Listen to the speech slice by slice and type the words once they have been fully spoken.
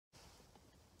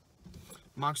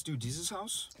Magst du dieses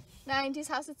Haus? Nein,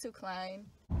 dieses Haus ist zu klein.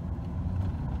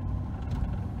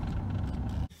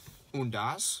 Und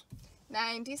das?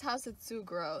 Nein, dieses Haus ist zu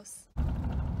groß.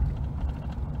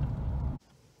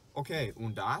 Okay,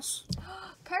 und das?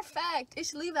 Perfekt,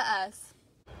 ich liebe es.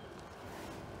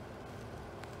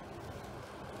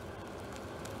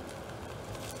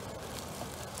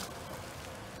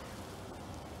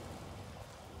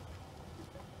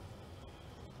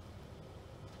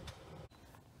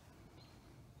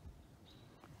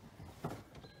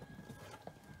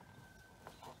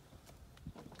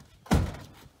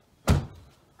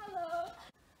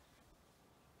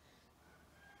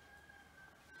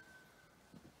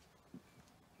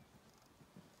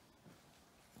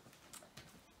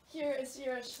 Hier ist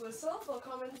Ihr Schlüssel.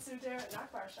 Willkommen zu der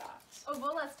Nachbarschaft.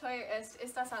 Obwohl es teuer ist,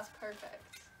 ist das Haus perfekt.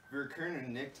 Wir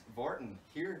können nicht warten,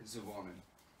 hier zu wohnen.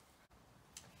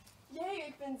 Yay,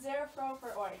 ich bin sehr froh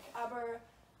für euch, aber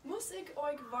muss ich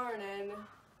euch warnen?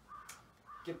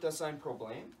 Gibt es ein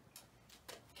Problem?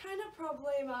 Keine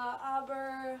Probleme,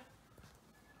 aber...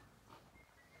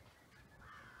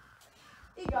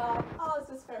 Egal, alles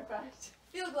ist perfekt.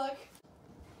 Viel Glück!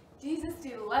 Dies ist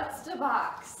die letzte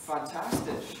Box.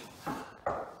 Fantastisch.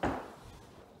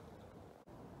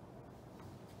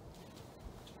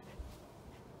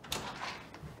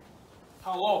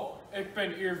 Hallo, ik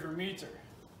ben Ihr Vermieter.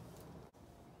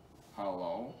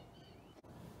 Hallo?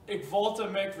 Ich wollte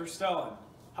mich verstellen.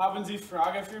 Haben Sie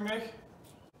Fragen für mich?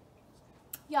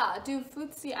 Ja, du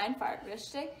fühlst sie einfach,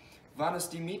 richtig? Wann ist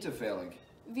die Miete fällig?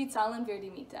 Wie zahlen wir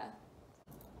die Miete?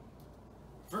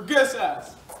 Vergiss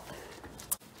es!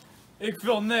 Ich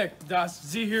will nicht, dass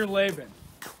Sie hier leben.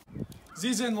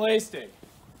 Sie sind lästig.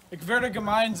 Ich werde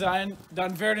gemein sein,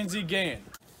 dann werden Sie gehen.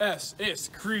 Es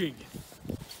ist Krieg.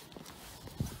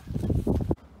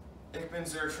 Ich bin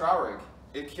sehr traurig.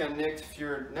 Ich kann nicht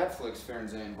für Netflix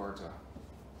Fernsehen warten.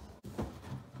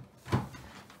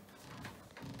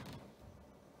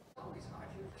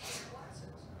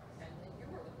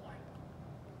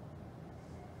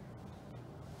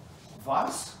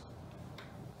 Was?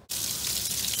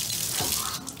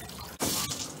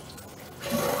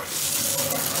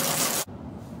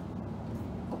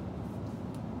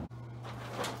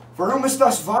 Warum ist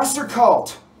das Wasser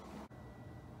kalt?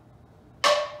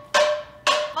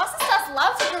 Was ist das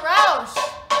laute Geräusch?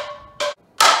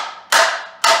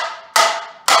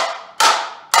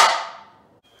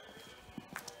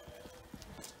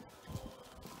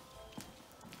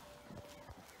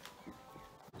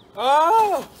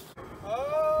 Oh!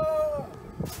 Oh!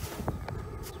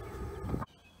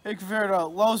 Ich werde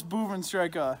Los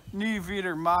Bubenstrecker nie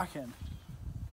wieder machen.